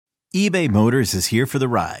eBay Motors is here for the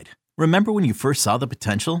ride. Remember when you first saw the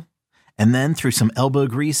potential? And then through some elbow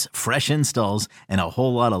grease, fresh installs, and a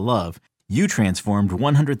whole lot of love, you transformed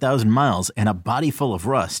 100,000 miles and a body full of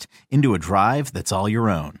rust into a drive that's all your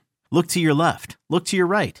own. Look to your left. Look to your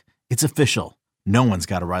right. It's official. No one's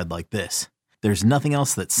got a ride like this. There's nothing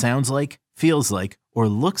else that sounds like, feels like, or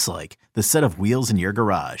looks like the set of wheels in your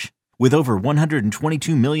garage. With over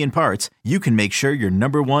 122 million parts, you can make sure your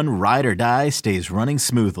number one ride or die stays running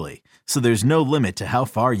smoothly. So there's no limit to how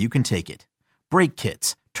far you can take it. Brake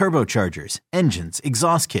kits, turbochargers, engines,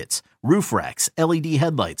 exhaust kits, roof racks, LED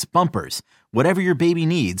headlights, bumpers, whatever your baby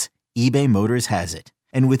needs, eBay Motors has it.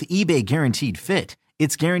 And with eBay Guaranteed Fit,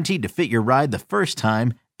 it's guaranteed to fit your ride the first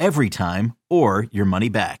time, every time, or your money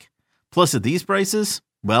back. Plus at these prices,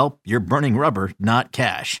 well, you're burning rubber, not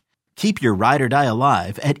cash. Keep your ride or die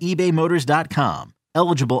alive at ebaymotors.com.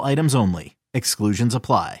 Eligible items only. Exclusions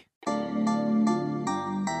apply.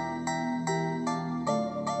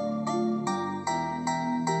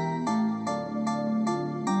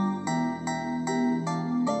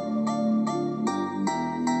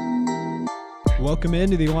 Welcome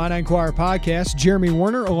into the Illini Inquirer podcast. Jeremy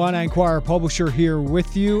Werner, Illini Inquirer publisher, here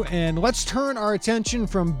with you. And let's turn our attention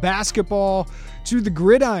from basketball to the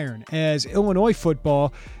gridiron as Illinois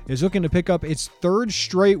football is looking to pick up its third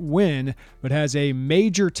straight win, but has a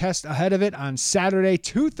major test ahead of it on Saturday,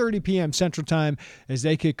 2:30 p.m. Central Time, as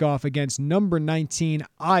they kick off against number 19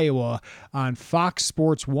 Iowa on Fox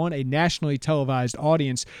Sports 1, a nationally televised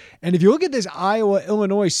audience. And if you look at this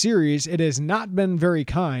Iowa-Illinois series, it has not been very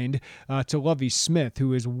kind to Lovie Smith,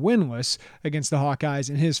 who is winless against the Hawkeyes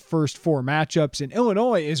in his first four matchups, and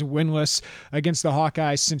Illinois is winless against the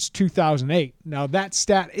Hawkeyes since 2008. Now, that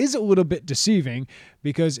stat is a little bit deceiving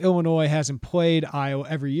because Illinois hasn't played Iowa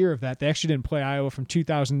every year of that. They actually didn't play Iowa from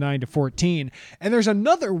 2009 to 14. And there's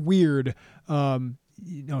another weird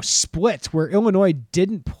split where Illinois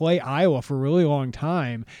didn't play Iowa for a really long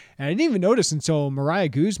time. And I didn't even notice until Mariah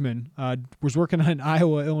Guzman was working on an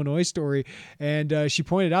Iowa-Illinois story, and she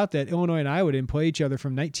pointed out that Illinois and Iowa didn't play each other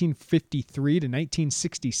from 1953 to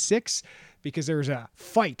 1966 because there was a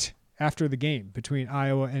fight after the game between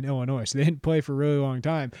Iowa and Illinois. So they didn't play for a really long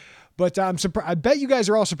time. But I'm surprised. I bet you guys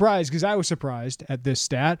are all surprised because I was surprised at this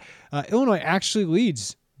stat. Illinois actually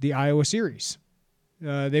leads the Iowa series.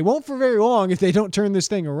 They won't for very long if they don't turn this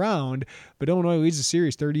thing around, but Illinois leads the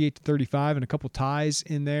series 38-35 and a couple ties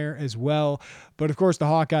in there as well. But of course, the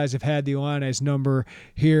Hawkeyes have had the Illini's number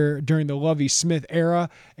here during the Lovie Smith era,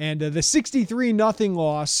 and the 63-0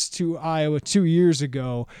 loss to Iowa 2 years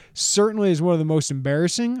ago certainly is one of the most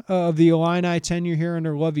embarrassing of the Illini tenure here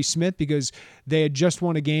under Lovie Smith, because they had just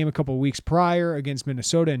won a game a couple weeks prior against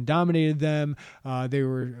Minnesota and dominated them. They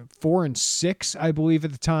were 4-6, I believe,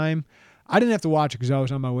 at the time. I didn't have to watch it because I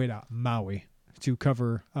was on my way to Maui to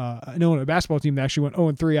cover an Illinois basketball team that actually went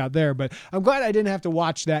 0-3 out there. But I'm glad I didn't have to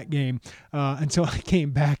watch that game until I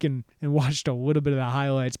came back and watched a little bit of the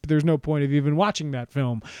highlights. But there's no point of even watching that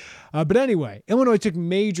film. But anyway, Illinois took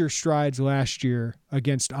major strides last year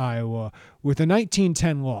against Iowa with a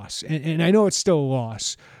 19-10 loss. And I know it's still a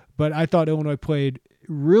loss, but I thought Illinois played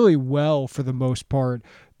really well for the most part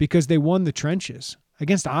because they won the trenches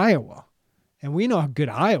against Iowa. And we know how good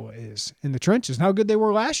Iowa is in the trenches and how good they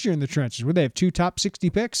were last year in the trenches, where they have two top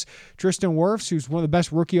 60 picks, Tristan Wirfs, who's one of the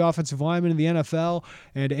best rookie offensive linemen in the NFL,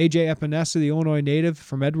 and A.J. Epinesa, the Illinois native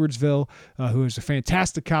from Edwardsville, who is a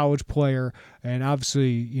fantastic college player and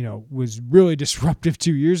obviously, was really disruptive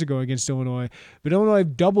 2 years ago against Illinois. But Illinois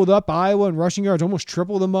doubled up Iowa in rushing yards, almost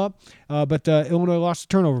tripled them up. But Illinois lost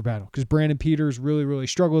the turnover battle because Brandon Peters really, really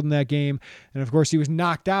struggled in that game. And, of course, he was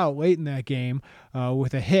knocked out late in that game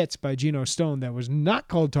with a hit by Geno Stone that was not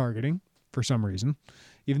called targeting for some reason,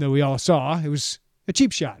 even though we all saw it was a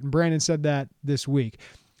cheap shot. And Brandon said that this week.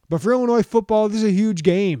 But for Illinois football, this is a huge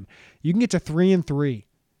game. You can get to 3-3.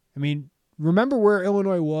 I mean, remember where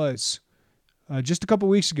Illinois was just a couple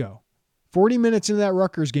weeks ago. 40 minutes into that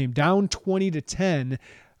Rutgers game, down 20-10,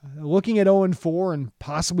 looking at 0-4 and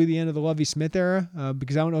possibly the end of the Lovie Smith era,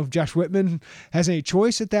 because I don't know if Josh Whitman has any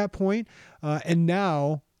choice at that point. And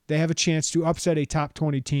now they have a chance to upset a top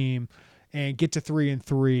 20 team and get to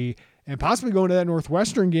 3-3 and possibly go into that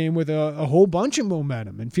Northwestern game with a whole bunch of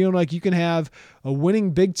momentum and feeling like you can have a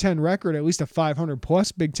winning Big Ten record, at least a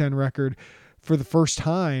 500-plus Big Ten record for the first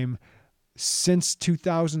time since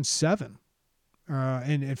 2007.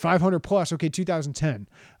 And 500 plus, 2010,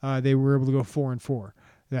 they were able to go 4-4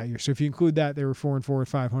 that year. So if you include that, they were 4-4 at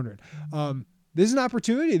 500. This is an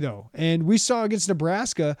opportunity, though. And we saw against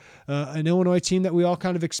Nebraska, an Illinois team that we all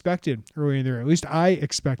kind of expected earlier in the year. At least I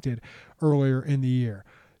expected earlier in the year.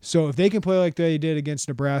 So if they can play like they did against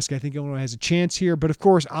Nebraska, I think Illinois has a chance here. But of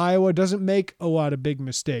course, Iowa doesn't make a lot of big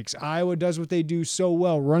mistakes. Iowa does what they do so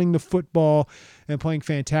well, running the football and playing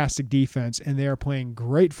fantastic defense, and they are playing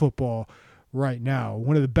great football right now.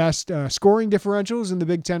 One of the best scoring differentials in the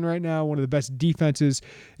Big Ten right now, one of the best defenses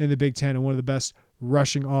in the Big Ten, and one of the best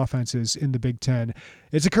rushing offenses in the Big Ten.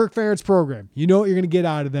 It's a Kirk Ferentz program. You know what you're going to get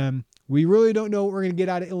out of them. We really don't know what we're going to get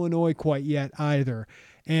out of Illinois quite yet either.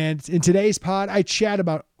 And in today's pod, I chat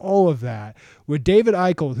about all of that with David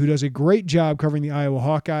Eicholt, who does a great job covering the Iowa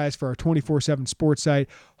Hawkeyes for our 24/7 sports site,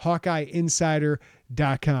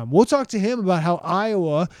 HawkeyeInsider.com. We'll talk to him about how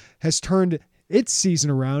Iowa has turned its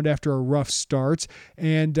season around after a rough start,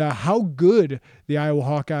 and how good the Iowa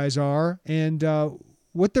Hawkeyes are, and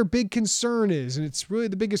what their big concern is. And it's really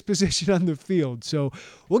the biggest position on the field. So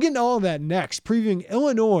we'll get into all of that next, previewing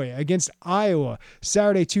Illinois against Iowa,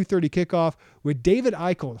 Saturday 2:30 kickoff with David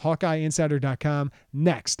Eicholt, HawkeyeInsider.com,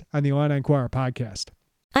 next on the Illini Inquirer podcast.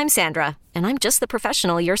 I'm Sandra, and I'm just the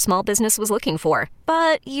professional your small business was looking for.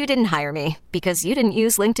 But you didn't hire me because you didn't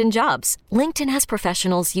use LinkedIn Jobs. LinkedIn has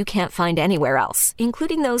professionals you can't find anywhere else,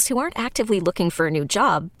 including those who aren't actively looking for a new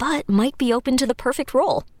job, but might be open to the perfect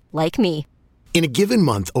role, like me. In a given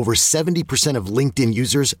month, over 70% of LinkedIn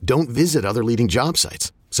users don't visit other leading job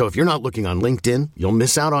sites. So if you're not looking on LinkedIn, you'll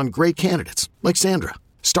miss out on great candidates like Sandra.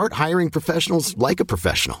 Start hiring professionals like a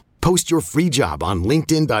professional. Post your free job on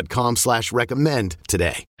linkedin.com/recommend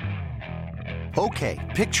today. Okay,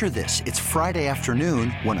 picture this. It's Friday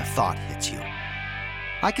afternoon when a thought hits you.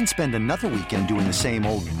 I can spend another weekend doing the same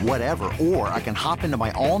old whatever, or I can hop into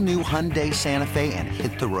my all-new Hyundai Santa Fe and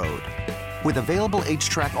hit the road. With available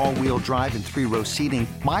H-Track all-wheel drive and 3-row seating,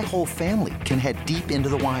 my whole family can head deep into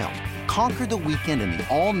the wild. Conquer the weekend in the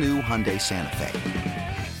all-new Hyundai Santa Fe.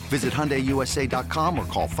 Visit HyundaiUSA.com or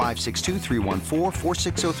call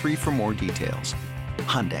 562-314-4603 for more details.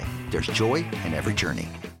 Hyundai, there's joy in every journey.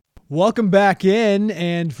 Welcome back in,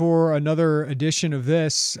 and for another edition of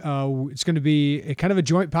this, it's going to be a kind of a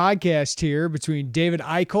joint podcast here between David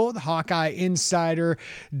Eicholt,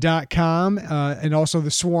 HawkeyeInsider.com, and also the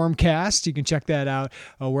Swarmcast. You can check that out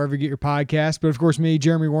wherever you get your podcast. But of course, me,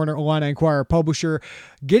 Jeremy Warner, Illini Inquirer publisher,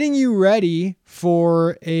 getting you ready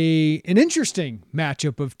for an interesting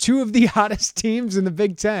matchup of two of the hottest teams in the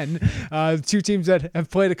Big Ten, two teams that have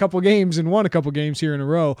played a couple games and won a couple games here in a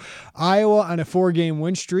row. Iowa on a 4-game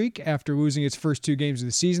win streak after losing its first 2 games of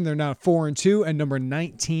the season. They're now 4-2 and number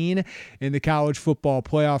 19 in the college football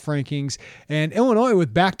playoff rankings. And Illinois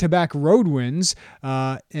with back-to-back road wins,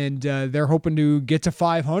 and they're hoping to get to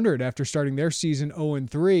 500 after starting their season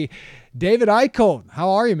 0-3. David Eicholt,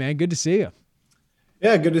 how are you, man? Good to see you.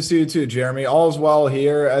 Yeah, good to see you too, Jeremy. All's well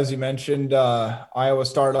here. As you mentioned, Iowa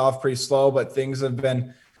started off pretty slow, but things have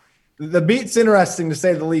been – the beat's interesting to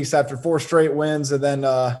say the least after 4 straight wins, and then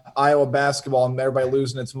Iowa basketball and everybody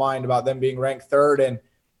losing its mind about them being ranked 3rd and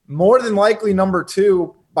more than likely number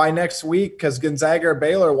 2 by next week, because Gonzaga or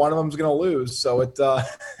Baylor, one of them is going to lose. So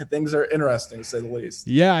things are interesting to say the least.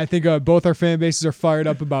 Yeah, I think both our fan bases are fired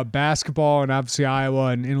up about basketball, and obviously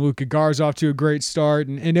Iowa and Luka Garza off to a great start,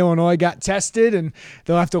 and Illinois got tested, and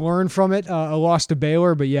they'll have to learn from it. A loss to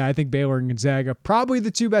Baylor, but yeah, I think Baylor and Gonzaga, probably the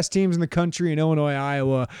 2 best teams in the country, and Illinois,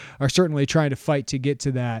 Iowa are certainly trying to fight to get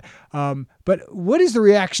to that. But what is the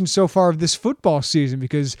reaction so far of this football season?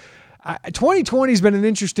 Because 2020 has been an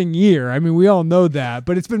interesting year. I mean, we all know that,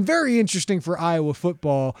 but it's been very interesting for Iowa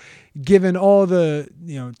football, given all the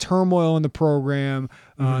turmoil in the program,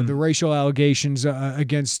 the racial allegations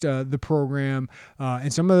against the program,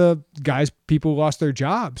 and some of the guys, people lost their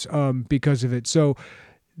jobs because of it. So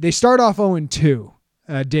they start off 0-2.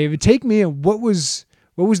 David, take me in. What was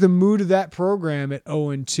the mood of that program at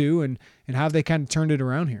 0-2, and how they kind of turned it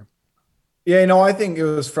around here? Yeah, I think it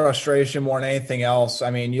was frustration more than anything else. I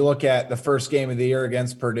mean, you look at the first game of the year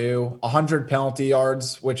against Purdue, 100 penalty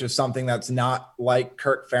yards, which is something that's not like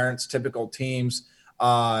Kirk Ferentz typical teams.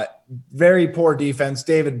 Very poor defense.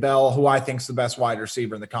 David Bell, who I think is the best wide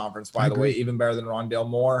receiver in the conference, by the way, even better than Rondale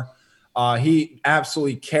Moore. He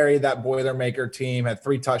absolutely carried that Boilermaker team, had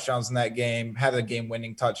 3 touchdowns in that game, had a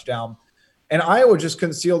game-winning touchdown. And Iowa just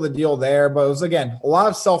couldn't seal the deal there. But it was, again, a lot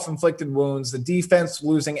of self-inflicted wounds. The defense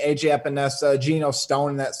losing A.J. Epinesa, Geno Stone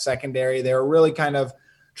in that secondary. They were really kind of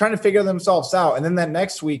trying to figure themselves out. And then that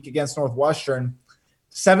next week against Northwestern,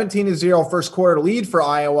 17-0 first quarter lead for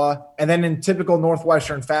Iowa. And then in typical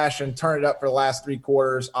Northwestern fashion, turn it up for the last 3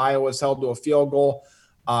 quarters. Iowa's held to a field goal.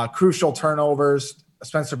 Crucial turnovers.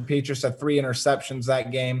 Spencer Petras had 3 interceptions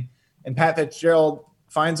that game. And Pat Fitzgerald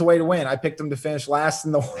finds a way to win. I picked them to finish last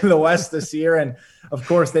in the West this year. And of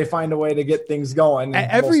course they find a way to get things going.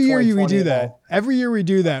 Every year we do that. Every year we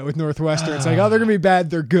do that with Northwestern. It's like, oh, they're going to be bad.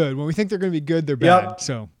 They're good. When we think they're going to be good, they're bad. Yep.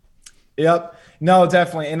 So. Yep. No,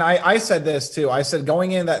 definitely. And I said this too. I said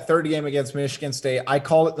going in that third game against Michigan State, I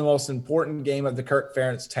called it the most important game of the Kirk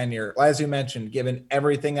Ferentz tenure. As you mentioned, given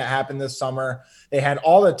everything that happened this summer, they had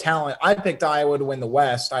all the talent. I picked Iowa to win the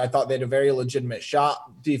West. I thought they had a very legitimate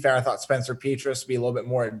shot. To be fair, I thought Spencer Petras would be a little bit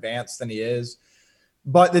more advanced than he is.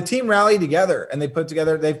 But the team rallied together, and they've put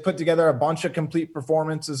together a bunch of complete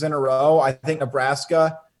performances in a row. I think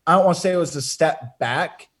Nebraska, I don't want to say it was a step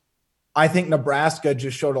back. I think Nebraska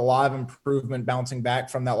just showed a lot of improvement bouncing back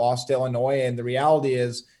from that loss to Illinois. And the reality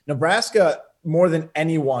is Nebraska, more than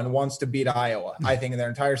anyone, wants to beat Iowa, I think, in their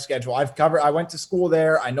entire schedule. I went to school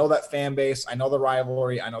there. I know that fan base. I know the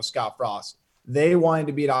rivalry. I know Scott Frost. They wanted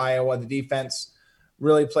to beat Iowa. The defense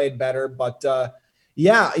really played better. But,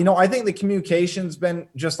 I think the communication's been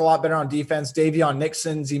just a lot better on defense. Davion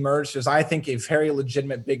Nixon's emerged as, I think, a very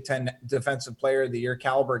legitimate Big Ten Defensive Player of the Year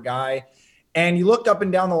caliber guy. And you look up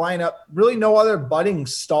and down the lineup, really no other budding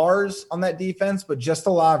stars on that defense, but just a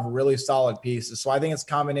lot of really solid pieces. So I think it's a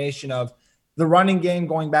combination of the running game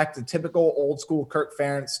going back to typical old school Kirk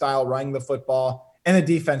Ferentz style, running the football, and the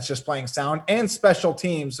defense just playing sound, and special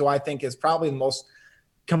teams, who I think is probably the most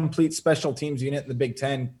complete special teams unit in the Big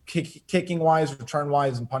Ten, kicking wise, return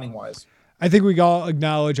wise, and punting wise. I think we all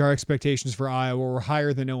acknowledge our expectations for Iowa were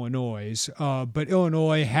higher than Illinois', but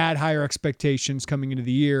Illinois had higher expectations coming into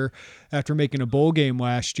the year after making a bowl game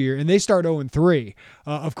last year, and they start 0-3.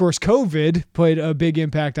 Of course, COVID played a big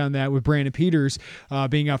impact on that with Brandon Peters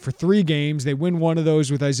being out for 3 games. They win one of those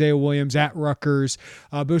with Isaiah Williams at Rutgers,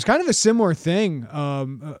 but it was kind of a similar thing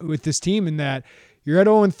with this team in that you're at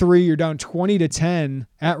 0-3, you're down 20-10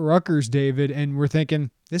 at Rutgers, David, and we're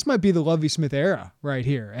thinking, this might be the Lovie Smith era right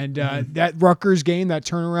here. And that Rutgers game, that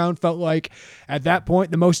turnaround, felt like at that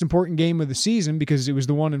point the most important game of the season because it was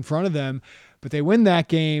the one in front of them. But they win that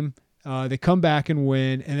game. They come back and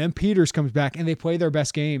win. And then Peters comes back and they play their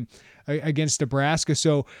best game against Nebraska.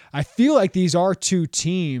 So I feel like these are two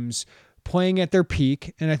teams playing at their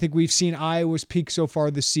peak, and I think we've seen Iowa's peak so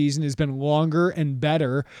far this season has been longer and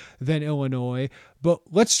better than Illinois. But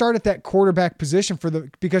let's start at that quarterback position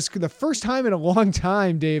because the first time in a long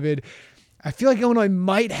time, David, I feel like Illinois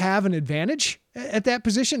might have an advantage at that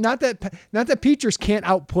position. Not that Peters can't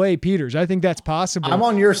outplay Peters. I think that's possible. I'm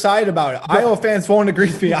on your side about it. Iowa fans won't agree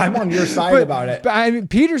with me. I'm on your side about it. But I mean,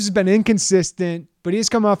 Peters has been inconsistent, but he's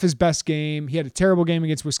come off his best game. He had a terrible game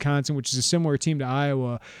against Wisconsin, which is a similar team to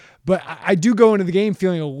Iowa. But I do go into the game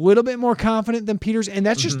feeling a little bit more confident than Peters, and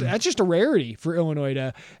that's just a rarity for Illinois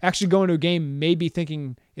to actually go into a game maybe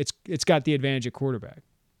thinking it's got the advantage at quarterback.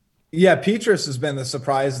 Yeah, Petras has been the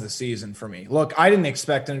surprise of the season for me. Look, I didn't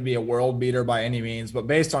expect him to be a world beater by any means, but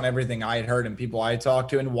based on everything I had heard and people I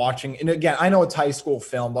talked to and watching, and again, I know it's high school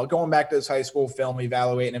film, but going back to this high school film,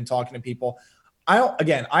 evaluating him, talking to people, I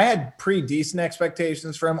had pretty decent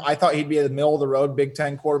expectations for him. I thought he'd be at the middle of the road Big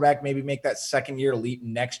Ten quarterback, maybe make that second year leap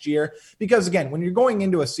next year. Because again, when you're going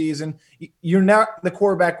into a season, you're not the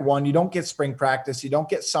quarterback one. You don't get spring practice. You don't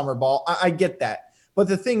get summer ball. I get that. But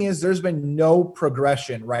the thing is, there's been no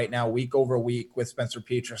progression right now, week over week with Spencer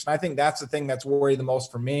Petras. And I think that's the thing that's worried the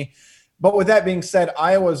most for me. But with that being said,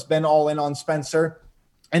 Iowa's been all in on Spencer.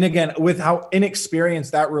 And again, with how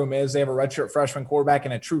inexperienced that room is, they have a redshirt freshman quarterback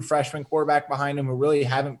and a true freshman quarterback behind him who really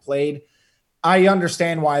haven't played. I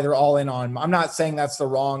understand why they're all in on him. I'm not saying that's the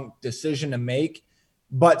wrong decision to make,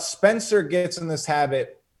 but Spencer gets in this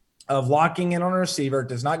habit of locking in on a receiver,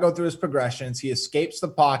 does not go through his progressions. He escapes the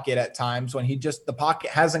pocket at times when the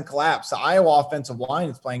pocket hasn't collapsed. The Iowa offensive line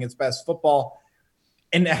is playing its best football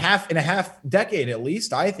in a half decade, at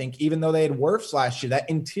least, I think, even though they had Wirfs last year. That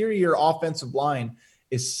interior offensive line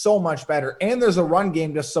is so much better. And there's a run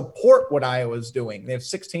game to support what Iowa's doing. They have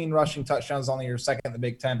 16 rushing touchdowns on the year, second in the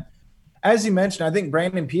Big Ten. As you mentioned, I think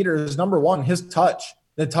Brandon Peters is number one. His touch,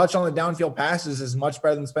 the touch on the downfield passes is much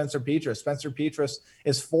better than Spencer Petras. Spencer Petras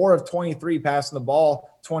is 4 of 23 passing the ball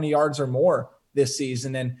 20 yards or more this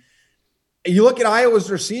season. And you look at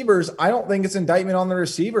Iowa's receivers, I don't think it's indictment on the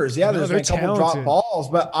receivers. Yeah, there's been a couple drop balls,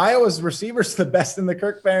 but Iowa's receivers are the best in the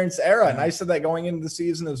Kirk Ferentz era. And I said that going into the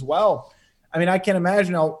season as well. I mean, I can't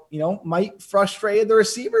imagine how, might frustrated the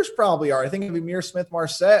receivers probably are. I think of Ihmir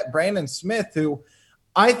Smith-Marsette, Brandon Smith, who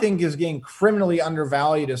I think is getting criminally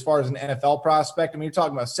undervalued as far as an NFL prospect. I mean, you're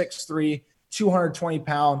talking about 6'3",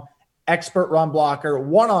 220-pound, expert run blocker,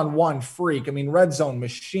 one-on-one freak. I mean, red zone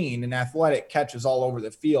machine and athletic catches all over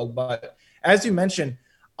the field. But as you mentioned,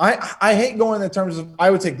 I hate going in the terms of I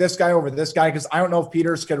would take this guy over this guy because I don't know if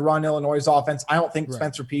Peters could run Illinois' offense. I don't think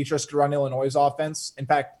Spencer Petras could run Illinois' offense. In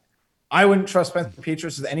fact, I wouldn't trust Spencer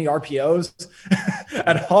Petras with any RPOs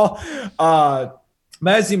at all.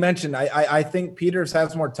 But as you mentioned, I think Peters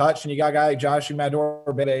has more touch, and you got a guy like Josh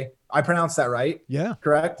Mador. I pronounced that right? Yeah.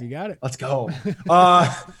 Correct? You got it. Let's go.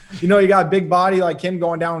 You got a big body like him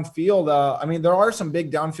going downfield. I mean, there are some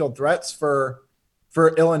big downfield threats for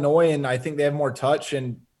Illinois, and I think they have more touch,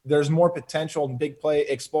 and there's more potential in big play,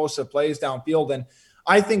 explosive plays downfield. And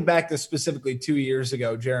I think back to specifically 2 years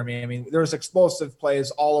ago, Jeremy. I mean, there's explosive plays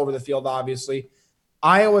all over the field, obviously.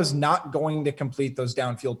 Iowa's not going to complete those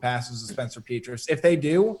downfield passes to Spencer Petras. If they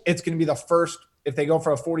do, it's going to be the first. If they go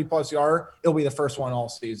for a 40-plus yard, it'll be the first one all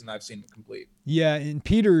season I've seen it complete. Yeah, and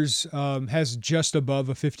Peters has just above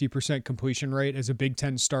a 50% completion rate as a Big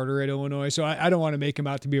Ten starter at Illinois. So I don't want to make him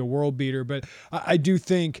out to be a world beater, but I do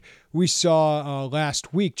think we saw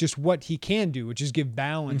last week just what he can do, which is give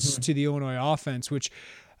balance to the Illinois offense, which,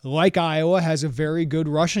 like Iowa, has a very good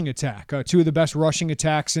rushing attack. Two of the best rushing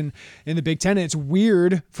attacks in the Big Ten. And it's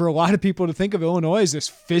weird for a lot of people to think of Illinois as this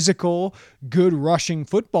physical, good rushing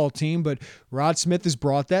football team, but Rod Smith has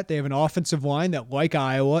brought that. They have an offensive line that, like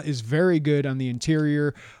Iowa, is very good on the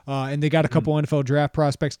interior, and they got a couple NFL draft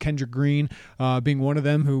prospects, Kendrick Green being one of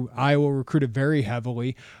them, who Iowa recruited very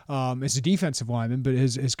heavily as a defensive lineman, but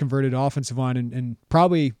has converted offensive line and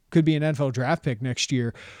probably could be an NFL draft pick next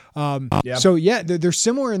year. So, yeah, they're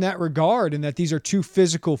similar in that regard, in that these are two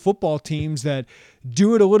physical football teams that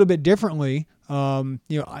do it a little bit differently.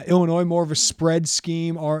 Illinois more of a spread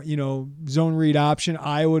scheme, or zone read option.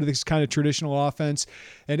 Iowa this kind of traditional offense,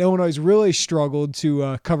 and Illinois really struggled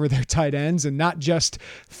to cover their tight ends, and not just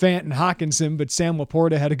Fant and Hawkinson, but Sam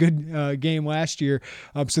Laporta had a good game last year.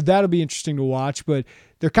 So that'll be interesting to watch. But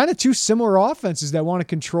they're kind of two similar offenses that want to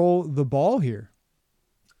control the ball here.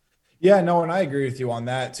 Yeah, no, and I agree with you on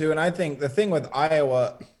that too. And I think the thing with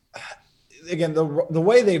Iowa, again, the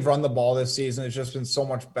way they've run the ball this season has just been so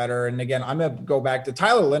much better. And again, I'm going to go back to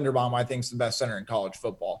Tyler Linderbaum. I think is the best center in college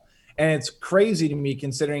football. And it's crazy to me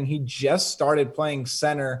considering he just started playing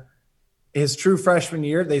center his true freshman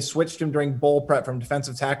year. They switched him during bowl prep from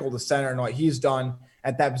defensive tackle to center, and what he's done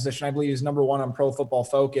at that position, I believe he's number one on Pro Football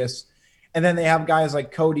Focus. And then they have guys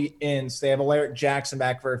like Cody Ince. They have Alaric Jackson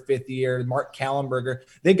back for a fifth year, Mark Kallenberger.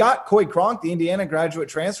 They got Coy Cronk, the Indiana graduate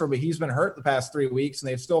transfer, but he's been hurt the past 3 weeks, and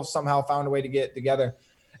they've still somehow found a way to get it together.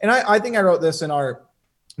 And I think I wrote this in our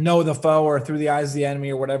Know the Foe or Through the Eyes of the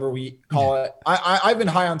Enemy or whatever we call it. I've been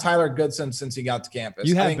high on Tyler Goodson since he got to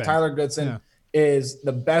campus. I think Tyler Goodson is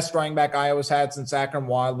the best running back Iowa's had since Akram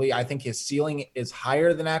Wadley. I think his ceiling is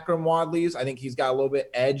higher than Akram Wadley's. I think he's got a little bit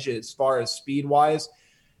edge as far as speed-wise.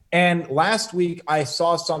 And last week, I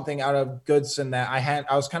saw something out of Goodson that I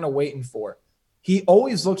was kind of waiting for. He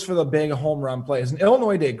always looks for the big home run plays. And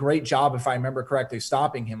Illinois did a great job, if I remember correctly,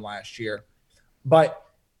 stopping him last year. But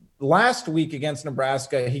last week against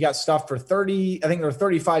Nebraska, he got stuffed for 30. I think there were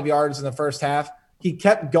 35 yards in the first half. He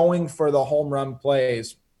kept going for the home run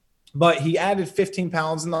plays. But he added 15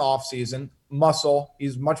 pounds in the offseason. Muscle.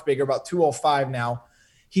 He's much bigger, about 205 now.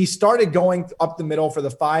 He started going up the middle for the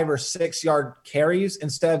 5 or 6 yard carries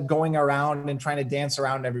instead of going around and trying to dance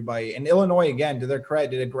around everybody. And Illinois, again, to their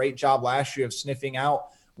credit, did a great job last year of sniffing out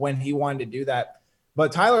when he wanted to do that.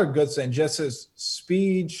 But Tyler Goodson, just his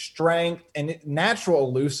speed, strength, and natural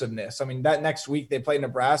elusiveness. I mean, that next week they played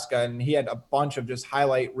Nebraska, and he had a bunch of just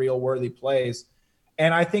highlight reel-worthy plays.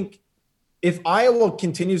 And I think if Iowa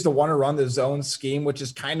continues to want to run the zone scheme, which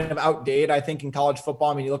is kind of outdated, I think, in college football.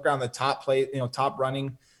 I mean, you look around the top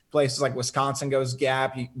running places like Wisconsin goes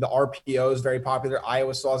gap. The RPO is very popular.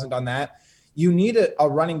 Iowa still hasn't done that. You need a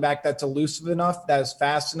running back that's elusive enough, that is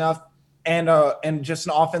fast enough, and just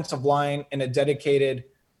an offensive line and a dedicated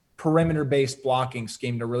perimeter-based blocking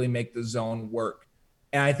scheme to really make the zone work.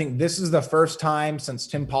 And I think this is the first time since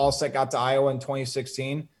Tim Polasek got to Iowa in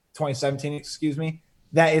 2017,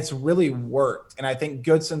 that it's really worked. And I think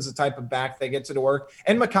Goodson's the type of back that gets it to work.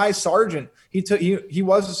 And Mekhi Sargent, he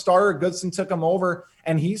was a starter. Goodson took him over,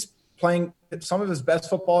 and he's playing some of his best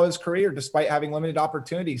football of his career despite having limited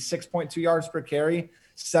opportunities. 6.2 yards per carry,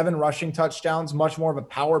 7 rushing touchdowns, much more of a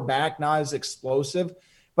power back, not as explosive.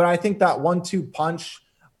 But I think that 1-2 punch,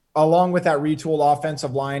 along with that retooled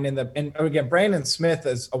offensive line, and again, Brandon Smith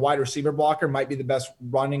as a wide receiver blocker might be the best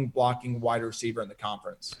running blocking wide receiver in the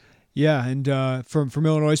conference. Yeah, and from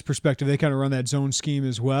Illinois' perspective, they kind of run that zone scheme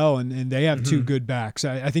as well, and they have two good backs.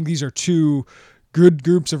 I think these are two good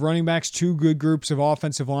groups of running backs, 2 good groups of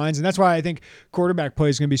offensive lines. And that's why I think quarterback play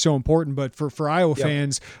is going to be so important. But for Iowa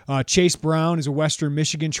fans, Chase Brown is a Western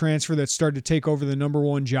Michigan transfer that started to take over the number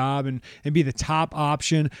 1 job and be the top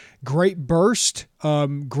option. Great burst,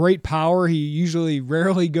 great power. He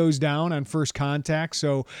rarely goes down on first contact.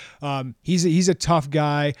 So he's a tough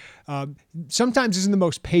guy. Sometimes isn't the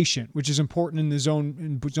most patient, which is important in the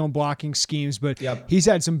zone blocking schemes, but he's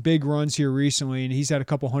had some big runs here recently, and he's had a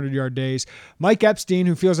couple 100-yard days. Mike Epstein,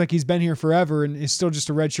 who feels like he's been here forever and is still just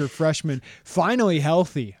a redshirt freshman, finally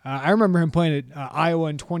healthy. I remember him playing at Iowa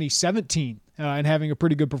in 2017 and having a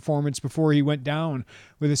pretty good performance before he went down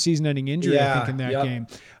with a season-ending injury, I think, in that game.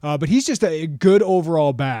 But he's just a good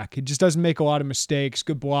overall back. He just doesn't make a lot of mistakes,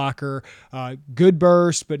 good blocker, good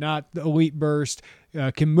burst, but not the elite burst.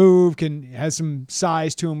 Can move, has some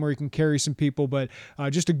size to him where he can carry some people, but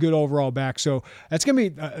just a good overall back. So that's going to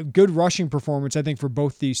be a good rushing performance, I think, for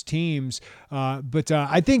both these teams. But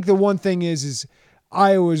I think the one thing is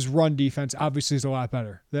Iowa's run defense obviously is a lot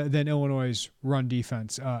better than Illinois' run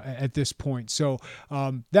defense at this point. So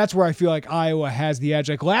that's where I feel like Iowa has the edge.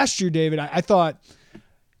 Like last year, David, I thought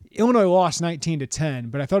Illinois lost 19-10,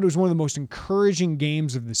 but I thought it was one of the most encouraging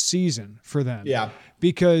games of the season for them. Yeah.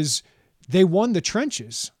 Because they won the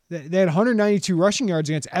trenches. They had 192 rushing yards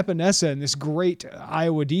against Epinesa and this great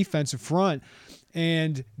Iowa defensive front,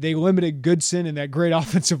 and they limited Goodson and that great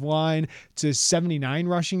offensive line to 79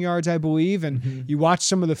 rushing yards, I believe. And you watch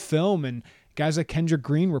some of the film, and guys like Kendrick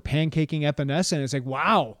Green were pancaking Epinesa, and it's like,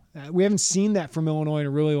 wow, we haven't seen that from Illinois in a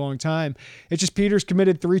really long time. It's just Peters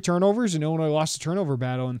committed 3 turnovers, and Illinois lost the turnover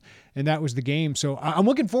battle, and that was the game. So I'm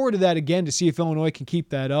looking forward to that again to see if Illinois can keep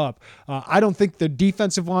that up. I don't think the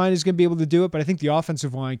defensive line is going to be able to do it, but I think the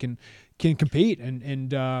offensive line can compete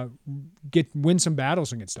and win some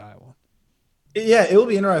battles against Iowa. Yeah, it'll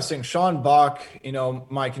be interesting. Sean Bach,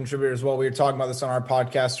 my contributor as well, we were talking about this on our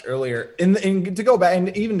podcast earlier. And to go back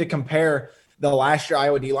and even to compare the last year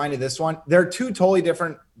Iowa D-line to this one, they're 2 totally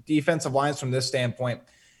different defensive lines from this standpoint.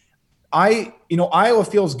 Iowa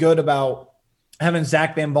feels good about having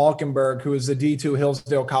Zach Van Valkenburg, who is the D2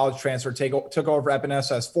 Hillsdale College transfer, took over Epinesa,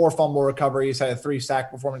 has 4 fumble recoveries, had a 3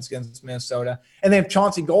 sack performance against Minnesota. And they have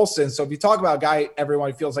Chauncey Golston. So if you talk about a guy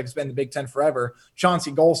everyone feels like has been in the Big Ten forever,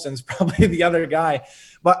 Chauncey Golston's probably the other guy.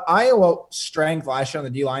 But Iowa's strength last year on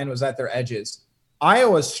the D-line was at their edges.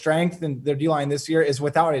 Iowa's strength in their D-line this year is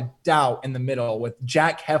without a doubt in the middle, with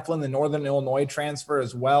Jack Heflin, the Northern Illinois transfer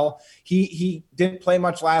as well. He didn't play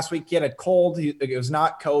much last week. He had a cold. It was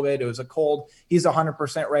not COVID. It was a cold. He's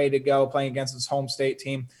 100% ready to go playing against his home state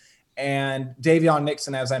team. And Davion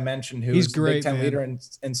Nixon, as I mentioned, who's the Big Ten leader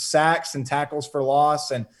in sacks and tackles for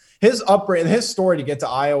loss. And his story to get to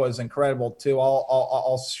Iowa is incredible too.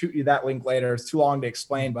 I'll shoot you that link later. It's too long to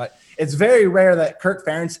explain, but it's very rare that Kirk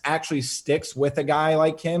Ferentz actually sticks with a guy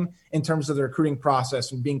like him in terms of the recruiting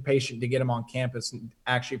process and being patient to get him on campus and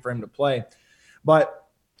actually for him to play. But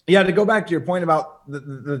yeah, to go back to your point about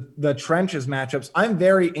the trenches matchups, I'm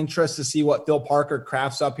very interested to see what Phil Parker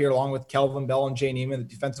crafts up here along with Kelvin Bell and Jay Neiman, the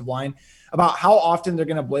defensive line, about how often they're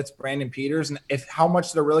going to blitz Brandon Peters and how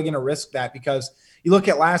much they're really going to risk that, because you look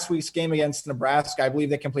at last week's game against Nebraska, I believe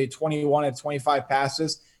they completed 21 of 25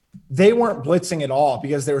 passes. They weren't blitzing at all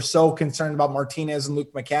because they were so concerned about Martinez and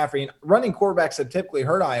Luke McCaffrey. And running quarterbacks have typically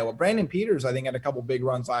hurt Iowa. Brandon Peters, I think, had a couple big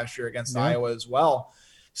runs last year against Iowa as well.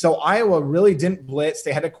 So Iowa really didn't blitz.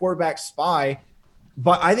 They had a quarterback spy.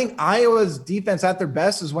 But I think Iowa's defense at their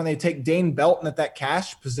best is when they take Dane Belton at that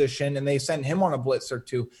cash position and they send him on a blitz or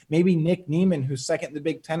 2. Maybe Nick Neiman, who's second in the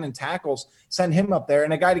Big Ten in tackles, send him up there.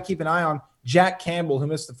 And a guy to keep an eye on, Jack Campbell, who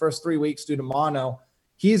missed the first 3 weeks due to mono.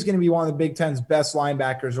 He's going to be one of the Big Ten's best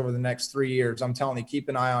linebackers over the next 3 years. I'm telling you, keep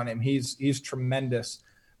an eye on him. He's tremendous.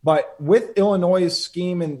 But with Illinois'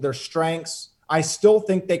 scheme and their strengths, I still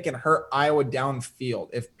think they can hurt Iowa downfield.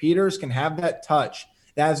 If Peters can have that touch,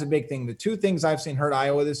 that is a big thing. The 2 things I've seen hurt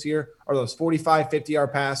Iowa this year are those 45,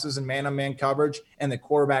 50-yard passes and man-on-man coverage and the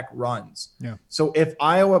quarterback runs. Yeah. So if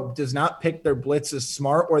Iowa does not pick their blitzes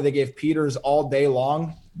smart, or they give Peters all day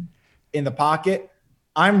long in the pocket,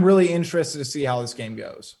 I'm really interested to see how this game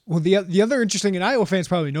goes. Well, the other interesting, and Iowa fans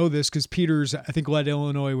probably know this because Peters, I think, led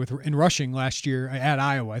Illinois in rushing last year at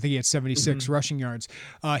Iowa. I think he had 76 rushing yards.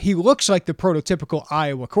 He looks like the prototypical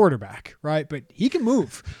Iowa quarterback, right? But he can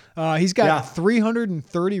move. He's got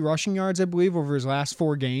 330 rushing yards, I believe, over his last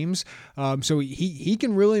 4 games. So he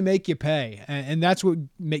can really make you pay. And that's what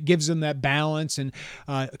gives him that balance and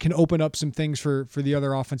can open up some things for the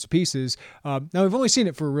other offensive pieces. Now, we've only seen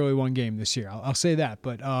it for really 1 game this year. I'll say that.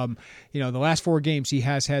 But, the last 4 games, he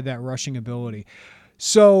has had that rushing ability.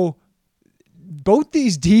 So both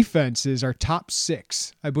these defenses are top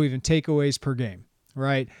 6, I believe, in takeaways per game,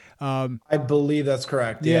 right? I believe that's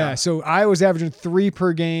correct. Yeah. So Iowa's averaging 3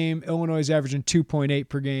 per game. Illinois is averaging 2.8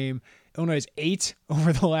 per game. Illinois is 8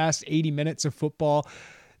 over the last 80 minutes of football.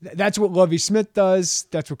 That's what Lovie Smith does.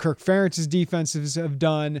 That's what Kirk Ferentz's defenses have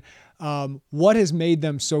done. What has made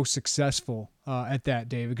them so successful at that,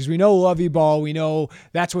 David? Because we know Lovie ball, we know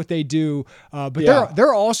that's what they do, but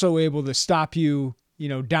they're also able to stop you,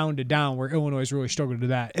 down to down, where Illinois really struggled to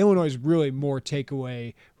that. Illinois is really more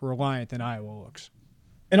takeaway reliant than Iowa looks.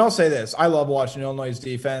 And I'll say this, I love watching Illinois'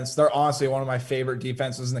 defense. They're honestly one of my favorite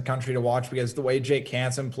defenses in the country to watch, because the way Jake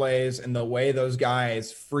Hansen plays and the way those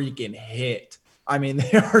guys freaking hit. I mean,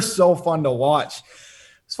 they are so fun to watch.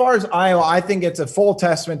 As far as Iowa, I think it's a full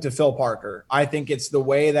testament to Phil Parker. I think it's the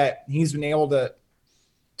way that he's been able to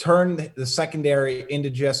turn the secondary into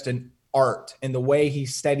just an art, and the way he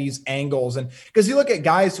studies angles. And because you look at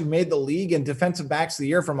guys who made the league and defensive backs of the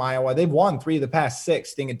year from Iowa, they've won 3 of the past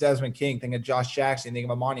 6. Think of Desmond King, think of Josh Jackson, think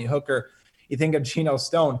of Amani Hooker, you think of Geno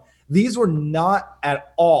Stone. These were not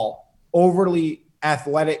at all overly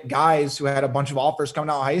athletic guys who had a bunch of offers coming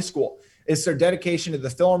out of high school. It's their dedication to the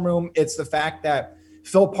film room. It's the fact that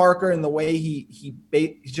Phil Parker and the way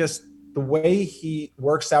the way he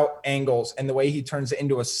works out angles and the way he turns it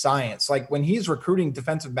into a science. Like when he's recruiting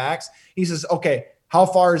defensive backs, he says, okay, how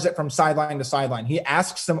far is it from sideline to sideline? He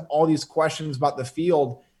asks them all these questions about the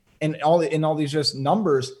field and all these just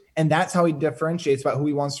numbers. And that's how he differentiates about who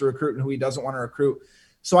he wants to recruit and who he doesn't want to recruit.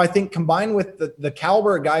 So I think combined with the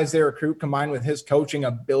caliber of guys they recruit, combined with his coaching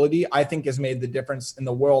ability, I think has made the difference in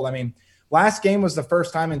the world. I mean, last game was the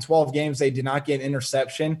first time in 12 games they did not get an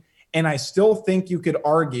interception. And I still think you could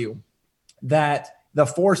argue that the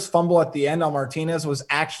forced fumble at the end on Martinez was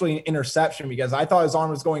actually an interception, because I thought his arm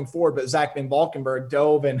was going forward, but Zach Van Valkenburg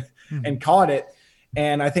dove and caught it.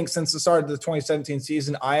 And I think since the start of the 2017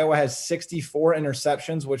 season, Iowa has 64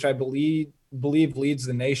 interceptions, which I believe leads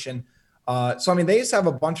the nation. So, I mean, they just have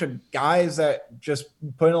a bunch of guys that just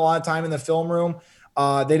put in a lot of time in the film room.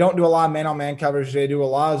 They don't do a lot of man-on-man coverage. They do a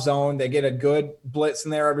lot of zone. They get a good blitz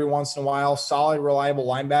in there every once in a while, solid, reliable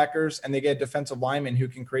linebackers, and they get defensive linemen who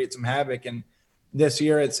can create some havoc. And this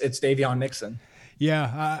year it's Davion Nixon.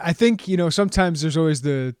 Yeah, I think, sometimes there's always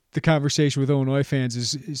the conversation with Illinois fans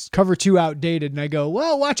is cover 2 outdated? And I go,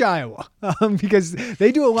 well, watch Iowa because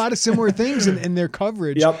they do a lot of similar things in their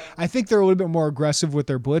coverage. Yep. I think they're a little bit more aggressive with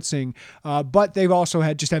their blitzing, but they've also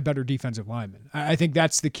had better defensive linemen. I think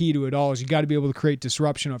that's the key to it all, is you got to be able to create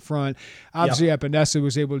disruption up front. Obviously, Epinesa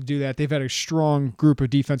was able to do that. They've had a strong group of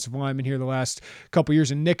defensive linemen here the last couple of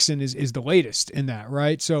years, and Nixon is the latest in that,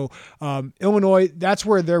 right? So Illinois, that's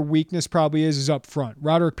where their weakness probably is up front.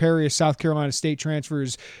 Roderick Perry, a South Carolina State transfer,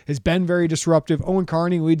 has been very disruptive. Owen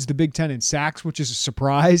Carney leads the Big Ten in sacks, which is a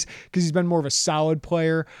surprise because he's been more of a solid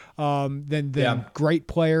player than great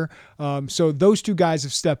player. So those 2 guys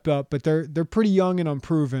have stepped up, but they're pretty young and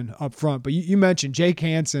unproven up front. But you mentioned Jake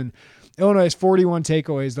Hansen. Illinois has 41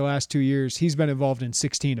 takeaways the last 2 years. He's been involved in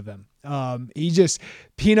 16 of them. He just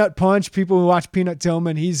peanut punch. People who watch Peanut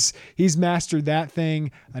Tillman, he's mastered that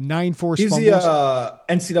thing. 9 forced fumbles. He's the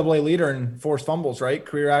NCAA leader in forced fumbles, right?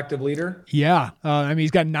 Career active leader. Yeah.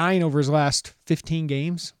 He's got 9 over his last 15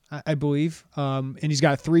 games, I believe. And he's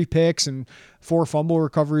got 3 picks and 4 fumble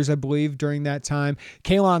recoveries, I believe, during that time.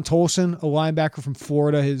 Kalen Tolson, a linebacker from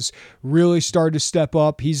Florida, has really started to step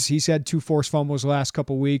up. He's had 2 forced fumbles the last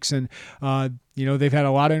couple of weeks, and they've had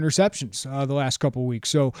a lot of interceptions the last couple of weeks.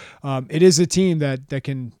 So it is a team that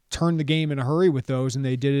can turn the game in a hurry with those, and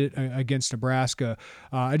they did it against Nebraska.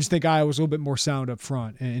 I just think Iowa's a little bit more sound up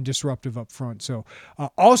front and disruptive up front. So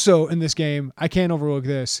also in this game, I can't overlook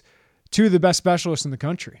this. 2 of the best specialists in the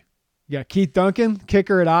country. You got Keith Duncan,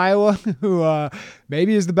 kicker at Iowa, who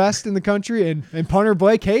maybe is the best in the country, and punter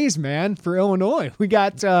Blake Hayes, man, for Illinois. We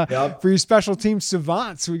got for your special team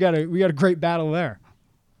savants. We got a great battle there.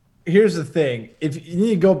 Here's the thing: if you need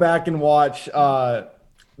to go back and watch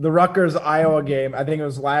the Rutgers Iowa game, I think it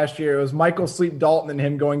was last year. It was Michael Sleep Dalton and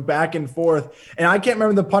him going back and forth. And I can't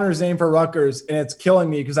remember the punter's name for Rutgers, and it's killing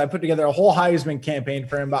me because I put together a whole Heisman campaign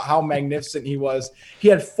for him about how magnificent he was. He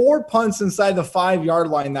had 4 punts inside the 5-yard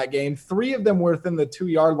line that game. 3 of them were within the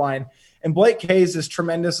 2-yard line. And Blake Hayes is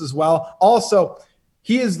tremendous as well. Also,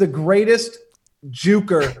 he is the greatest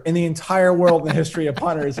juker in the entire world in the history of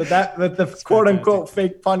punters. That the quote-unquote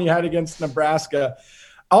fake punt he had against Nebraska.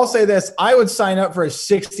 I'll say this. I would sign up for a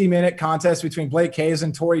 60-minute contest between Blake Hayes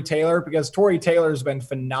and Tory Taylor, because Tory Taylor has been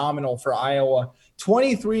phenomenal for Iowa.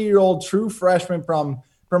 23-year-old true freshman from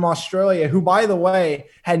Australia, who, by the way,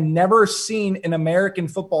 had never seen an American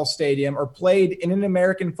football stadium or played in an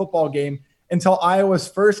American football game until Iowa's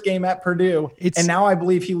first game at Purdue. And now I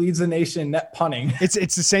believe he leads the nation in net punting. It's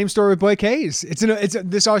the same story with Blake Hayes.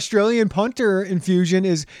 This Australian punter infusion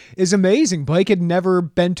is amazing. Blake had never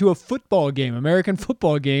been to a football game, American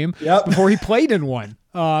football game, before he played in one.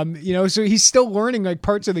 So he's still learning like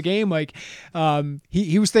parts of the game. Like,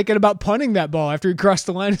 he was thinking about punting that ball after he crossed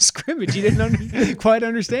the line of scrimmage. He didn't quite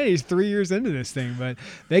understand. He's 3 years into this thing, but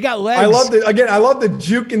they got legs. I love the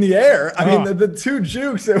juke in the air. I mean, the two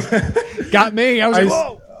jukes got me. I was like,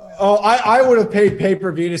 whoa. Oh, I would have paid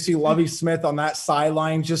pay-per-view to see Lovie Smith on that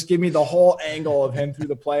sideline. Just give me the whole angle of him through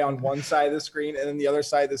the play on one side of the screen, and then the other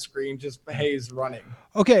side of the screen, just Hayes running.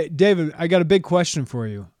 Okay, David, I got a big question for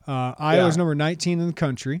you. Iowa's number 19 in the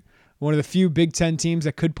country, one of the few Big Ten teams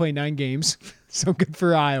that could play 9 games. So good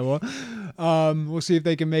for Iowa. We'll see if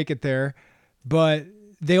they can make it there. But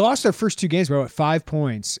they lost their first 2 games by 5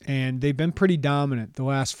 points, and they've been pretty dominant the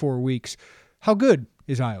last 4 weeks. How good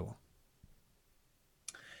is Iowa?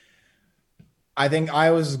 I think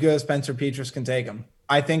Iowa's as good as Spencer Petras can take them.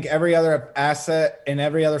 I think every other asset and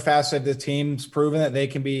every other facet of the team's proven that they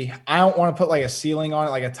can be. I don't want to put like a ceiling on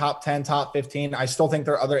it, like a top 10, top 15. I still think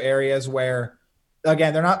there are other areas where,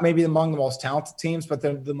 again, they're not maybe among the most talented teams, but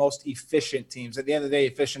they're the most efficient teams. At the end of the day,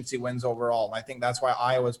 efficiency wins overall. And I think that's why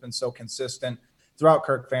Iowa's been so consistent throughout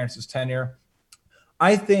Kirk Ferentz's tenure.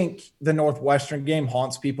 I think the Northwestern game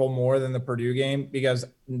haunts people more than the Purdue game, because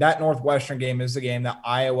that Northwestern game is the game that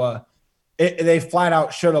Iowa – they flat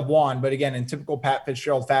out should have won. But again, in typical Pat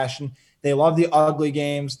Fitzgerald fashion, they love the ugly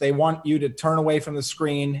games. They want you to turn away from the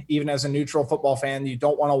screen. Even as a neutral football fan, you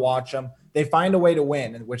don't want to watch them. They find a way to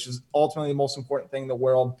win, which is ultimately the most important thing in the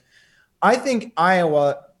world. I think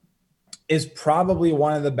Iowa is probably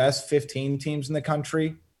one of the best 15 teams in the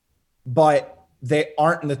country, but they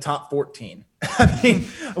aren't in the top 14. I mean,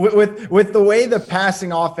 with the way the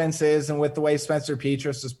passing offense is and with the way Spencer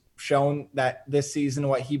Petras is shown that this season,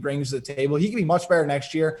 what he brings to the table, he can be much better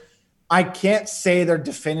next year. I can't say they're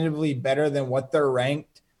definitively better than what they're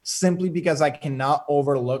ranked, simply because I cannot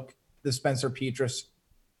overlook the Spencer Petras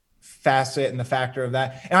facet and the factor of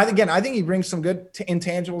that. And I think he brings some good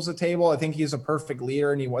intangibles to the table. I think he's a perfect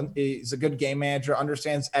leader, and he's a good game manager,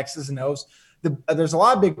 understands X's and O's. There's a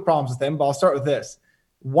lot of big problems with him, but I'll start with this.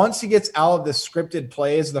 Once he gets out of the scripted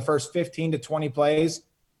plays, the first 15 to 20 plays,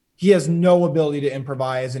 he has no ability to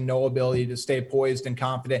improvise and no ability to stay poised and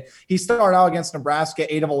confident. He started out against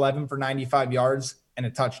Nebraska, 8 of 11 for 95 yards and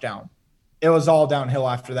a touchdown. It was all downhill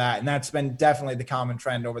after that, and that's been definitely the common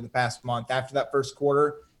trend over the past month. After that first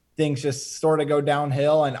quarter, things just sort of go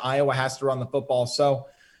downhill, and Iowa has to run the football. So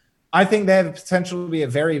I think they have the potential to be a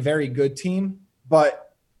very, very good team,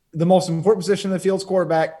 but the most important position in the field is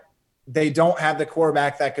quarterback. They don't have the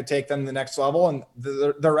quarterback that could take them to the next level, and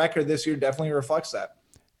the record this year definitely reflects that.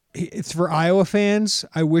 It's for Iowa fans.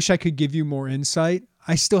 I wish I could give you more insight.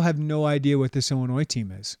 I still have no idea what this Illinois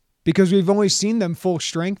team is, because we've only seen them full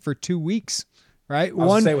strength for 2 weeks, right?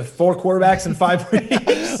 With 4 quarterbacks in 5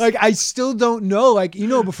 weeks. Like, I still don't know. Like,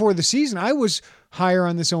 before the season, I was higher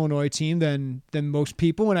on this Illinois team than most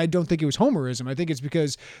people, and I don't think it was homerism. I think it's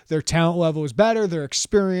because their talent level is better, they're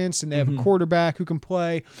experienced, and they have a quarterback who can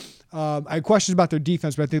play. I had questions about their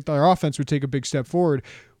defense, but I think their offense would take a big step forward.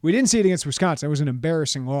 We didn't see it against Wisconsin. It was an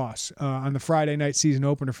embarrassing loss on the Friday night season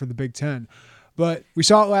opener for the Big Ten. But we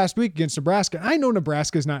saw it last week against Nebraska. I know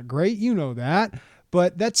Nebraska is not great. You know that.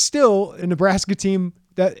 But that's still a Nebraska team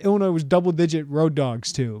that Illinois was double-digit road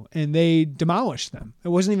dogs to, and they demolished them. It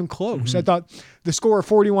wasn't even close. I thought the score of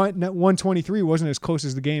 41-123 wasn't as close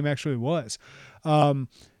as the game actually was.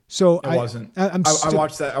 So it wasn't. I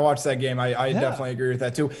watched that. I watched that game. I definitely agree with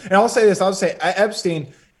that too. And I'll say this. I'll say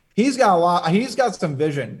Epstein, he's got some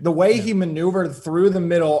vision. The way he maneuvered through the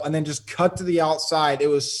middle and then just cut to the outside, it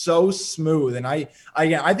was so smooth. And I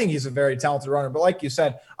think he's a very talented runner. But like you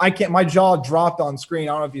said, my jaw dropped on screen.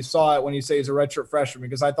 I don't know if you saw it when you say he's a redshirt freshman,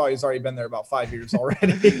 because I thought he's already been there about 5 years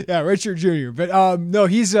already. Yeah, redshirt junior. But no,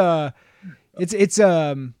 he's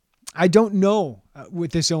I don't know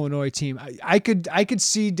with this Illinois team. I could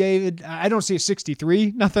see David. I don't see a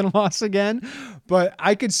 63-0 loss again, but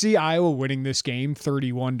I could see Iowa winning this game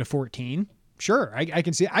 31-14. Sure, I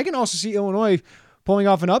can see. I can also see Illinois pulling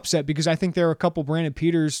off an upset, because I think they're a couple Brandon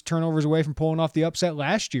Peters turnovers away from pulling off the upset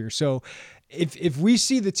last year. So if we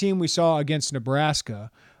see the team we saw against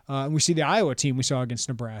Nebraska, and we see the Iowa team we saw against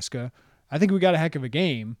Nebraska, I think we got a heck of a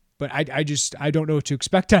game. But I don't know what to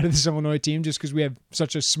expect out of this Illinois team, just because we have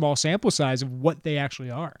such a small sample size of what they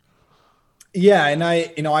actually are. Yeah, and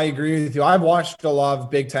I agree with you. I've watched a lot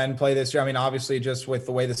of Big Ten play this year. I mean, obviously, just with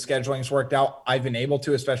the way the scheduling's worked out, I've been able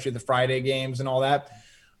to, especially the Friday games and all that.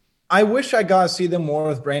 I wish I got to see them more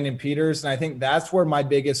with Brandon Peters. And I think that's where my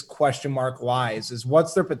biggest question mark lies, is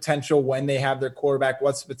what's their potential when they have their quarterback?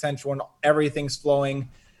 What's the potential when everything's flowing?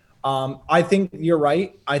 I think you're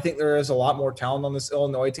right. I think there is a lot more talent on this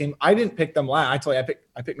Illinois team. I didn't pick them last. I told you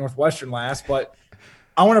I picked Northwestern last, but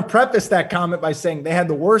I want to preface that comment by saying they had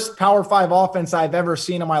the worst Power 5 offense I've ever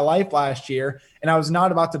seen in my life last year, and I was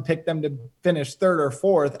not about to pick them to finish third or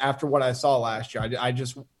fourth after what I saw last year. I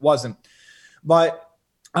just wasn't. But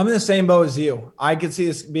I'm in the same boat as you. I could see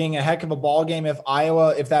this being a heck of a ball game if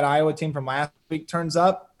that Iowa team from last week turns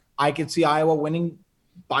up. I could see Iowa winning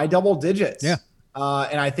by double digits. Yeah.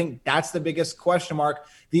 And I think that's the biggest question mark.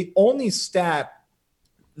 The only stat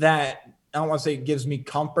that I don't want to say gives me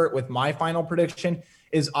comfort with my final prediction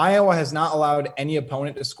is Iowa has not allowed any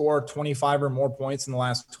opponent to score 25 or more points in the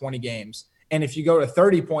last 20 games. And if you go to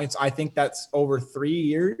 30 points, I think that's over 3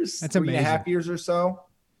 years. That's 3.5 years or so.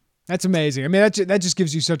 That's amazing. I mean, that just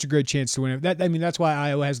gives you such a great chance to win it. That's why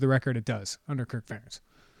Iowa has the record it does under Kirk Ferentz.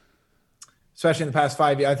 Especially in the past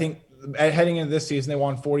 5 years. I think heading into this season, they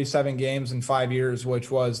won 47 games in 5 years, which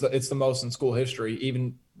it's the most in school history,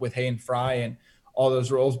 even with Hayden Fry and all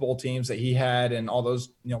those Rose Bowl teams that he had and all those,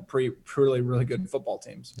 truly, really good football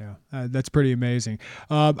teams. Yeah, that's pretty amazing.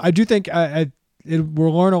 I do think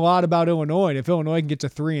we'll learn a lot about Illinois. And if Illinois can get to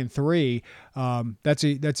 3-3,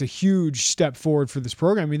 that's a huge step forward for this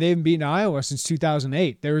program. I mean, they haven't beaten Iowa since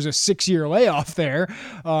 2008. There was a 6-year layoff there,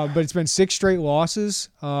 but it's been 6 straight losses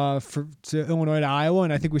to Illinois to Iowa,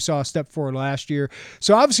 and I think we saw a step forward last year.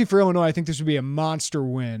 So obviously for Illinois, I think this would be a monster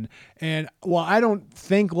win. And while I don't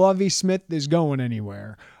think Lovie Smith is going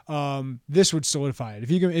anywhere, this would solidify it.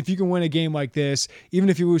 If you can win a game like this, even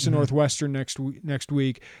if you lose to Northwestern next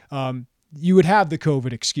week, you would have the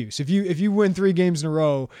COVID excuse. If you win 3 games in a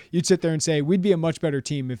row, you'd sit there and say, we'd be a much better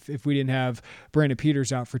team if we didn't have Brandon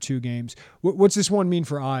Peters out for 2 games. What's this one mean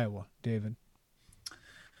for Iowa, David?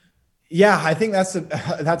 Yeah, I think that's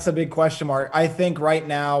a big question mark. I think right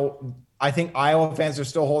now, Iowa fans are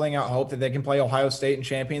still holding out hope that they can play Ohio State in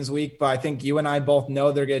Champions Week, but I think you and I both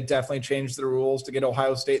know they're going to definitely change the rules to get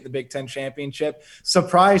Ohio State in the Big Ten championship.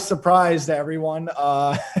 Surprise, surprise to everyone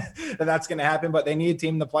that's going to happen, but they need a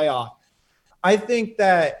team in the playoff. I think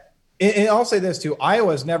that, and I'll say this too,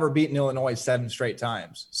 Iowa's never beaten Illinois 7 straight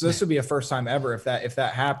times. So this would be a first time ever if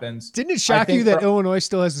that happens. Didn't it shock you that Illinois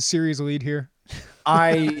still has the series lead here?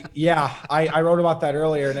 I wrote about that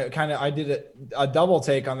earlier, and I did a double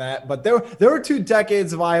take on that. But there were 2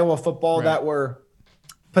 decades of Iowa football that were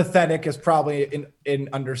pathetic, is probably an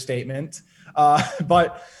understatement.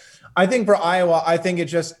 But I think for Iowa, I think it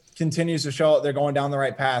just continues to show that they're going down the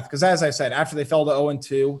right path. Because as I said, after they fell to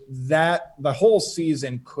 0-2, that the whole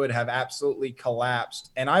season could have absolutely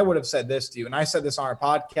collapsed. And I would have said this to you, and I said this on our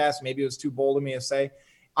podcast, maybe it was too bold of me to say.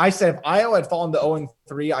 I said if Iowa had fallen to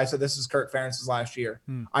 0-3, I said this is Kirk Ferentz's last year.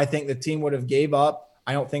 I think the team would have gave up.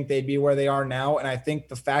 I don't think they'd be where they are now. And I think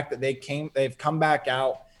the fact that they've come back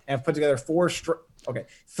out and have put together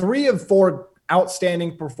 3 of 4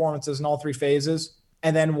 outstanding performances in all 3 phases.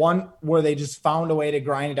 And then one where they just found a way to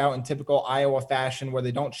grind it out in typical Iowa fashion, where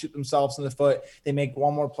they don't shoot themselves in the foot. They make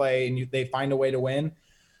one more play and they find a way to win.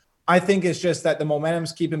 I think it's just that the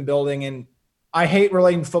momentum's keeping building. And I hate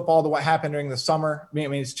relating football to what happened during the summer. I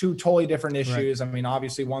mean, it's 2 totally different issues. Right. I mean,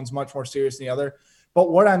 obviously one's much more serious than the other. But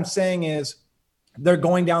what I'm saying is they're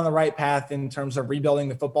going down the right path in terms of rebuilding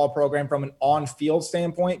the football program from an on-field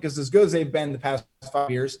standpoint, because as good as they've been the past 5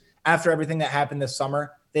 years, after everything that happened this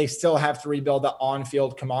summer, they still have to rebuild the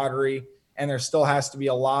on-field camaraderie, and there still has to be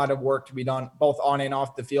a lot of work to be done both on and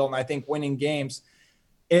off the field. And I think winning games,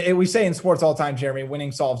 we say in sports all the time, Jeremy,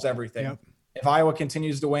 winning solves everything. Yep. If Iowa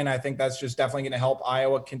continues to win, I think that's just definitely going to help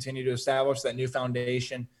Iowa continue to establish that new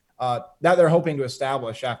foundation that they're hoping to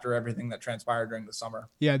establish after everything that transpired during the summer.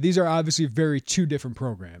 Yeah, these are obviously 2 different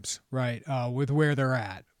programs, right, with where they're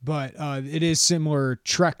at. But it is similar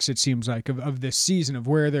treks, it seems like, of this season, of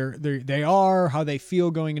where they are, how they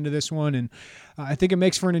feel going into this one. And I think it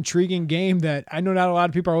makes for an intriguing game that I know not a lot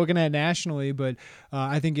of people are looking at nationally, but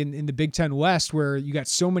I think in the Big Ten West, where you got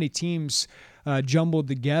so many teams jumbled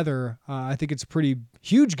together, I think it's a pretty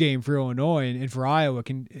huge game for Illinois, and for Iowa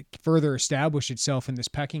can further establish itself in this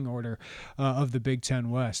pecking order of the Big Ten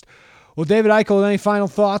West. Well, David Eichel, any final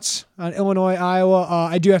thoughts on Illinois, Iowa?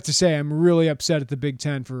 I do have to say I'm really upset at the Big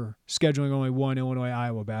Ten for scheduling only one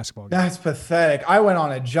Illinois-Iowa basketball game. That's pathetic. I went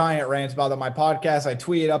on a giant rant about that on my podcast. I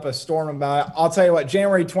tweeted up a storm about it. I'll tell you what,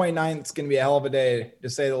 January 29th is going to be a hell of a day, to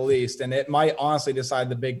say the least, and it might honestly decide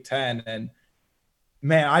the Big Ten. And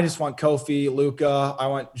Man, I just want Kofi, Luka. I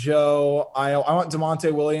want Joe. I want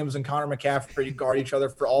DeMonte Williams and Connor McCaffrey to guard each other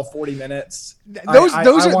for all 40 minutes. Those I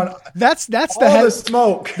are want that's all the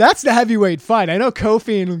smoke. That's the heavyweight fight. I know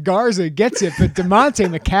Kofi and Garza gets it, but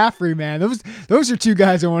DeMonte McCaffrey, man, those are two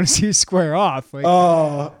guys I want to see square off.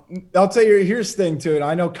 I'll tell you, here's the thing to it.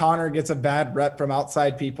 I know Connor gets a bad rep from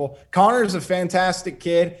outside people. Connor's a fantastic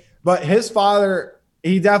kid, but his father,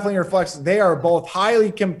 he definitely reflects. They are both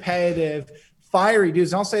highly competitive, fiery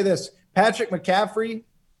dudes. And I'll say this, Patrick McCaffrey,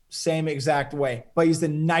 same exact way, but he's the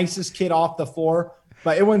nicest kid off the floor.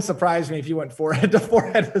 But it wouldn't surprise me if you went forehead to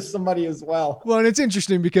forehead with somebody as well. Well, and it's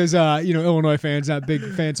interesting because, Illinois fans, not big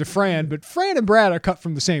fans of Fran, but Fran and Brad are cut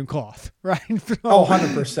from the same cloth, right?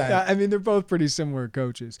 100%. I mean, they're both pretty similar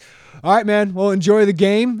coaches. All right, man. Well, enjoy the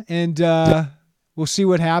game, and we'll see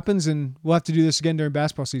what happens, and we'll have to do this again during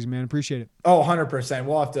basketball season, man. Appreciate it. 100%.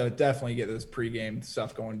 We'll have to definitely get this pregame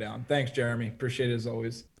stuff going down. Thanks, Jeremy. Appreciate it as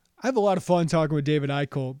always. I have a lot of fun talking with David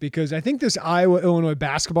Eichel because I think this Iowa-Illinois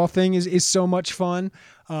basketball thing is so much fun.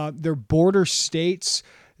 They're border states.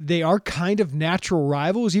 They are kind of natural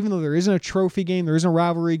rivals, even though there isn't a trophy game, there isn't a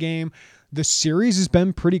rivalry game. The series has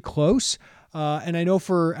been pretty close. And I know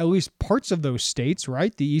for at least parts of those states,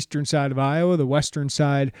 right? The eastern side of Iowa, the western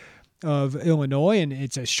side of Illinois, and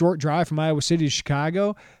it's a short drive from Iowa City to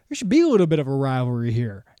Chicago. There should be a little bit of a rivalry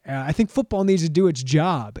here. I think football needs to do its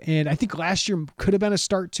job, and I think last year could have been a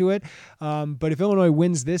start to it. But if Illinois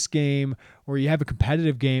wins this game, or you have a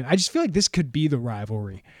competitive game, I just feel like this could be the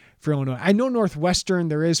rivalry for Illinois. I know Northwestern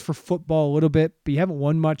there is for football a little bit, but you haven't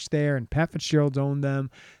won much there, and Pat Fitzgerald's owned them.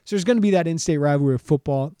 So there's going to be that in-state rivalry with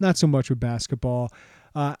football, not so much with basketball.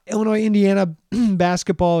 Illinois-Indiana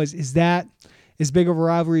basketball, is that as big of a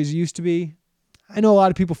rivalry as it used to be? I know a lot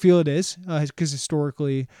of people feel it is because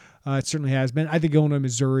historically it certainly has been. I think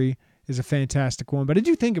Illinois-Missouri is a fantastic one, but I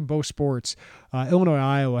do think in both sports,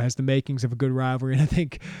 Illinois-Iowa has the makings of a good rivalry, and I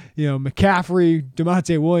think McCaffrey,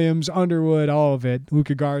 DeMonte Williams, Underwood, all of it,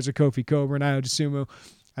 Luka Garza, Kofi Coburn, Ayo Dosunmu,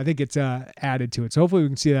 I think it's added to it. So hopefully we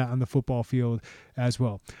can see that on the football field as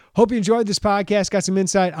well. Hope you enjoyed this podcast, got some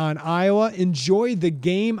insight on Iowa. Enjoy the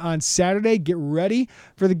game on Saturday. Get ready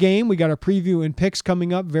for the game. We got our preview and picks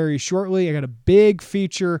coming up very shortly. I got a big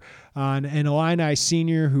feature on an Illini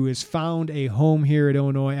senior who has found a home here at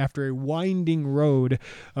Illinois after a winding road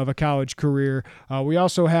of a college career. We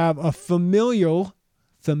also have a familial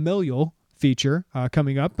feature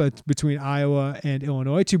coming up between Iowa and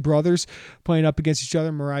Illinois. Two brothers playing up against each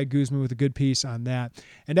other. Mariah Guzman with a good piece on that.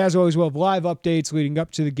 And as always, we'll have live updates leading up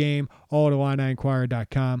to the game, all at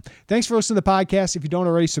IlliniInquirer.com. Thanks for listening to the podcast. If you don't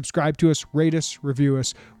already, subscribe to us, rate us, review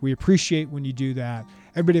us. We appreciate when you do that.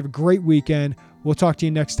 Everybody have a great weekend. We'll talk to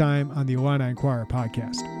you next time on the Illini Inquirer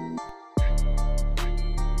podcast.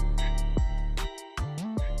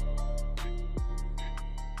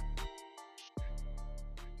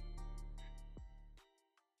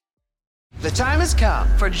 The time has come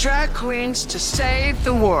for drag queens to save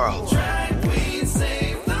the world.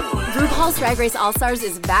 RuPaul's Drag Race All-Stars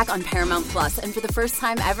is back on Paramount Plus, and for the first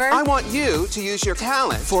time ever, I want you to use your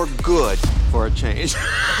talent for good, for a change. 8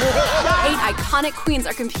 iconic queens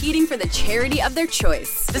are competing for the charity of their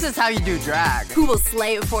choice. This is how you do drag. Who will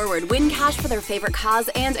slay it forward, win cash for their favorite cause,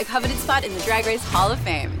 and a coveted spot in the Drag Race Hall of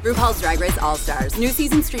Fame. RuPaul's Drag Race All-Stars. New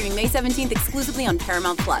season streaming May 17th exclusively on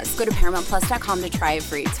Paramount Plus. Go to ParamountPlus.com to try it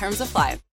free. Terms apply.